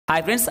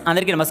Hi friends,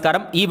 అందరికీ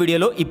నమస్కారం. ఈ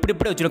వీడియోలో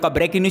ఇప్పుడిప్పుడే వచ్చిన ఒక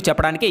బ్రేకింగ్ న్యూస్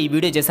చెప్పడానికి ఈ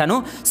వీడియో చేశాను.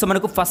 సో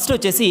మనకు ఫస్ట్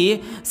వచ్చేసి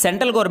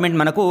సెంట్రల్ గవర్నమెంట్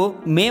మనకు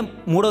మే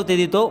 3వ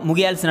తేదీతో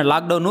ముగియాల్సిన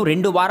లాక్డౌన్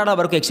 2 వారాల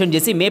వరకు ఎక్స్టెండ్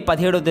చేసి మే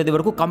 17వ తేదీ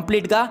వరకు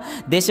కంప్లీట్గా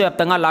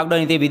దేశవ్యాప్తంగా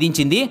లాక్డౌన్ అయితే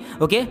విధించింది.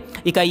 ఓకే,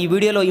 ఇక ఈ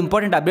వీడియోలో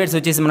ఇంపార్టెంట్ అప్డేట్స్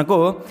వచ్చేసి మనకు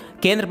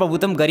కేంద్ర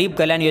ప్రభుత్వం గరీబ్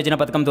కళ్యాణ్ యోజన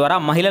పథకం ద్వారా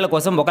మహిళల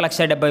కోసం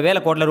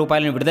 1,70,000 కోట్ల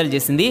రూపాయలను విడుదల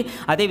చేసింది.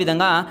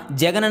 అదేవిధంగా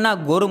జగనన్న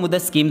గోరుముద్ద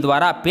స్కీమ్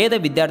ద్వారా పేద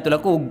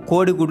విద్యార్థులకు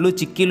కోడిగుడ్లు,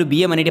 చిక్కీలు,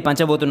 బియ్యం అనేవి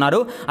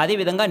పంచబోతున్నారు.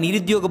 అదేవిధంగా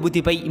నిరుద్యోగ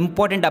భృతిపై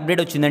ఇంపార్టెంట్ అప్డేట్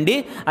వచ్చిందండి.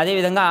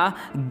 అదేవిధంగా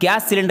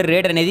గ్యాస్ సిలిండర్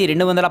రేట్ అనేది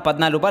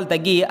 214 రూపాయలు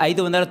తగ్గి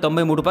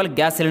 593 రూపాయలు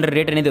గ్యాస్ సిలిండర్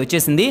రేట్ అనేది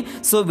వచ్చేసింది.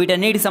 సో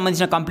వీటన్నిటికి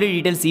సంబంధించిన కంప్లీట్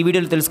డీటెయిల్స్ ఈ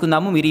వీడియోలో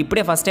తెలుసుకుందాము. మీరు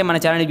ఇప్పుడే ఫస్ట్ టైం మన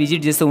ఛానల్ని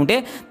విజిట్ చేస్తూ ఉంటే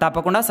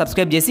తప్పకుండా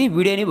సబ్స్క్రైబ్ చేసి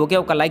వీడియోని ఒకే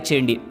ఒక లైక్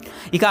చేయండి.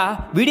 ఇక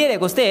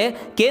వీడియోలోకి వస్తే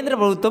కేంద్ర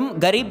ప్రభుత్వం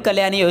గరీబ్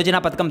కళ్యాణ్ యోజన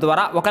పథకం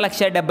ద్వారా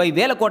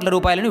 1,70,000 కోట్ల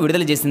రూపాయలను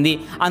విడుదల చేసింది.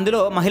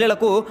 అందులో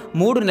మహిళలకు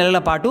 3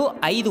 నెలల పాటు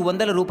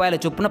 500 రూపాయల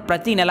చొప్పున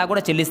ప్రతి నెల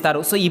కూడా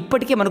చెల్లిస్తారు. సో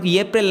ఇప్పటికే మనకు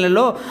ఏప్రిల్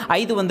నెలలో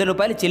 500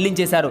 రూపాయలు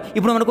చెల్లించేశారు.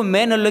 ఇప్పుడు మనకు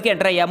మే నెలలోకి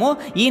ఎంటర్ అయ్యాము.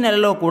 ఈ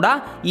నెలలో కూడా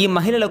ఈ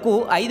మహిళలకు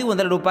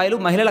 500 రూపాయలు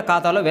మహిళల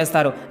ఖాతాలో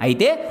వేస్తారు.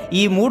 అయితే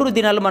ఈ 3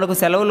 దినాలు మనకు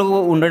సెలవులు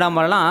ఉండడం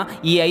వలన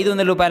ఈ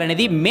 500 రూపాయలు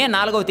అనేది మే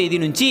 4వ తేదీ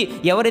నుంచి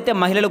ఎవరైతే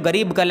మహిళలు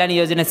గరీబ్ కళ్యాణ్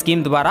యోజన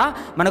స్కీమ్ ద్వారా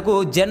మనకు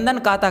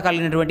జన్ధన్ ఖాతా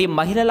కలిగినటువంటి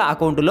మహిళల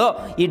అకౌంట్లో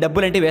ఈ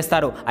డబ్బులు అంటే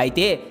వేస్తారు.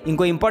 అయితే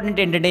ఇంకో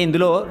ఇంపార్టెంట్ ఏంటంటే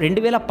ఇందులో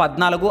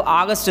 2014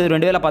 ఆగస్టు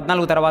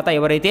 2014 తర్వాత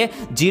ఎవరైతే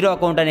జీరో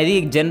అకౌంట్ అనేది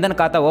జన్ధన్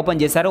ఖాతా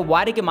ఓపెన్ చేశారో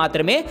వారికి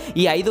మాత్రమే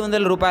ఈ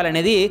 500 రూపాయలు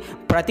అనేది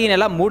ప్రతి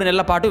నెల 3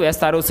 నెలల పాటు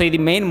వేస్తారు. సో ఇది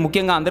మెయిన్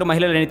ముఖ్యంగా అందరూ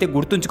మహిళలు అయితే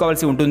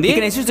గుర్తుంచుకోవాల్సి ఉంటుంది. ఇక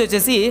నెక్స్ట్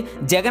వచ్చేసి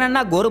జగనన్న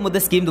గోరుముద్ద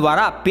స్కీమ్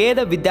ద్వారా పేద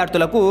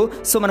విద్యార్థులకు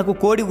సో మనకు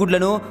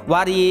కోడిగుడ్లను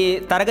వారి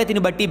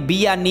తరగతిని బట్టి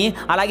బియ్యాన్ని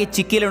అలాగే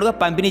చిక్కీలను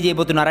పంపిణీ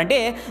చేయబోతున్నారు. అంటే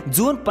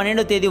జూన్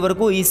 12వ తేదీ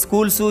వరకు ఈ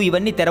స్కూల్స్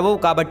ఇవన్నీ తెరవవు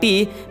కాబట్టి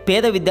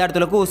పేద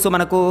విద్యార్థులకు సో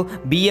మనకు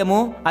బియ్యము,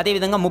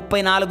 అదేవిధంగా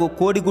 34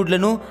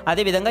 కోడిగుడ్లను,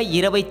 అదేవిధంగా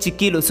 20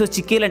 చిక్కీలు. సో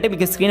చిక్కీలు అంటే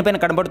మీకు స్క్రీన్ పైన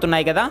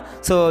కనబడుతున్నాయి కదా,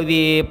 సో ఇవి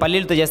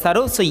పల్లీలతో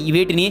చేస్తారు. సో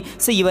వీటిని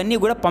సో ఇవన్నీ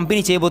కూడా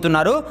పంపిణీ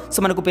చేయబోతున్నారు. సో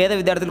మనకు పేద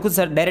విద్యార్థులకు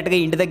డైరెక్ట్గా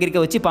ఇంటి దగ్గరికి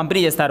వచ్చి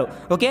పంపిణీ చేస్తారు.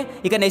 ఓకే,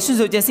 ఇక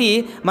నెక్స్ట్ వచ్చేసి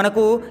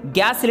మనకు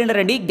గ్యాస్ సిలిండర్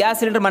అండి. గ్యాస్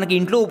సిలిండర్ మనకి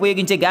ఇంట్లో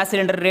ఉపయోగించే గ్యాస్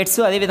సిలిండర్ రేట్స్,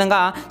 అదేవిధంగా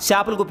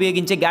షాపులకు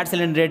ఉపయోగించే గ్యాస్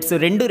సిలిండర్ రేట్స్,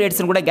 2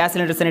 రేట్స్ కూడా గ్యాస్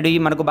సిలిండర్స్ అనేవి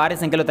మనకు భారీ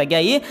సంఖ్యలో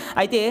తగ్గాయి.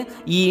 అయితే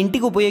ఈ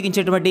ఇంటికి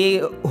ఉపయోగించేటువంటి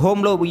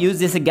హోమ్లో యూజ్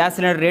చేసే గ్యాస్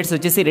సిలిండర్ రేట్స్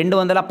వచ్చేసి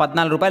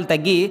 214 రూపాయలు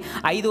తగ్గి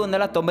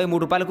 593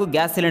 రూపాయలకు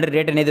గ్యాస్ సిలిండర్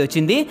రేట్ అనేది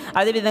వచ్చింది.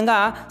 అదేవిధంగా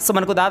సో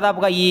మనకు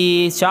దాదాపుగా ఈ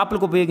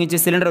షాపులకు ఉపయోగించే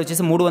సిలిండర్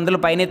వచ్చేసి 300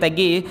 పైనే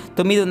తగ్గి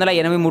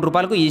 983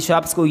 రూపాయలకు ఈ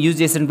షాప్స్కు యూజ్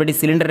చేసినటువంటి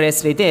సిలిండర్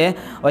రేట్స్ అయితే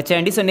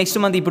వచ్చాయండి. సో నెక్స్ట్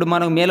మంత్ ఇప్పుడు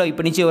మనం మేలో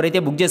ఇప్పటి నుంచి ఎవరైతే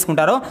బుక్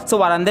చేసుకుంటారో సో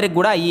వాళ్ళందరికీ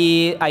కూడా ఈ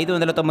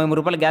 593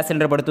 రూపాయల గ్యాస్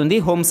సిలిండర్ పడుతుంది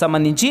హోమ్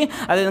సంబంధించి.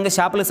 అదేవిధంగా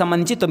షాపులకు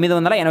సంబంధించి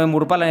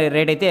 983 రూపాయల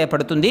రేట్ అయితే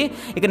పడుతుంది.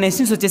 ఇక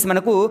నెక్స్ట్ వచ్చేసి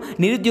మనకు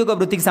నిరుద్యోగ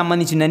వృత్తికి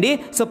సంబంధించిందండి.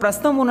 సో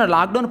ప్రస్తుతం ఉన్న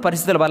లాక్డౌన్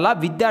పరిస్థితుల వల్ల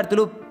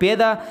విద్యార్థులు,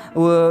 పేద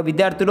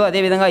విద్యార్థులు,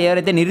 అదేవిధంగా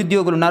ఎవరైతే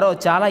నిరుద్యోగులు ఉన్నారో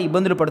చాలా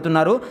ఇబ్బందులు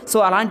పడుతున్నారు. సో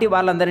అలాంటి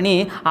వాళ్ళందరినీ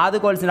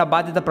ఆదుకోవాల్సిన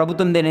బాధ్యత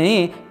ప్రభుత్వందేనని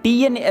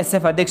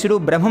TNSF అధ్యక్షుడు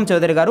బ్రహ్మం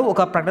చౌదరి గారు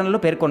ఒక ప్రకటనలో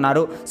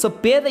పేర్కొన్నారు. సో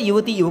పేద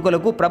యువతి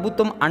యువకులకు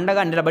ప్రభుత్వం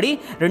అండగా నిలబడి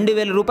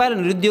 2,000 రూపాయల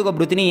నిరుద్యోగ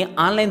భృతిని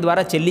ఆన్లైన్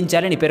ద్వారా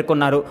చెల్లించాలని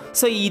పేర్కొన్నారు.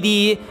 సో ఇది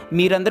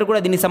మీరందరూ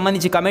కూడా దీనికి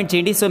సంబంధించి కమెంట్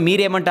చేయండి. సో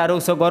మీరేమంటారు?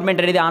 సో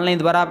గవర్నమెంట్ అనేది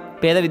ఆన్లైన్ ద్వారా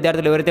పేద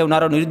విద్యార్థులు ఎవరైతే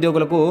ఉన్నారో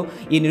నిరుద్యోగులకు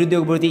ఈ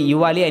నిరుద్యోగ భృతి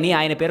ఇవ్వాలి అని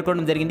ఆయన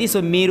పేర్కొనడం జరిగింది.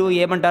 సో మీరు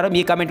ఏమంటారో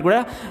మీ కమెంట్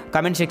కూడా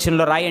కమెంట్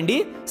సెక్షన్లో రాయండి.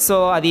 సో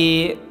అది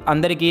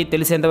అందరికీ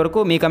తెలిసేంతవరకు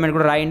మీ కమెంట్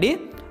కూడా రాయండి.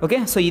 ఓకే,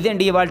 సో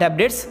ఇదండి ఇవాళ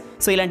అప్డేట్స్.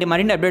 సో ఇలాంటి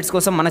మరిన్ని అప్డేట్స్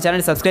కోసం మన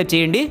ఛానల్ని సబ్స్క్రైబ్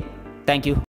చేయండి. Thank you.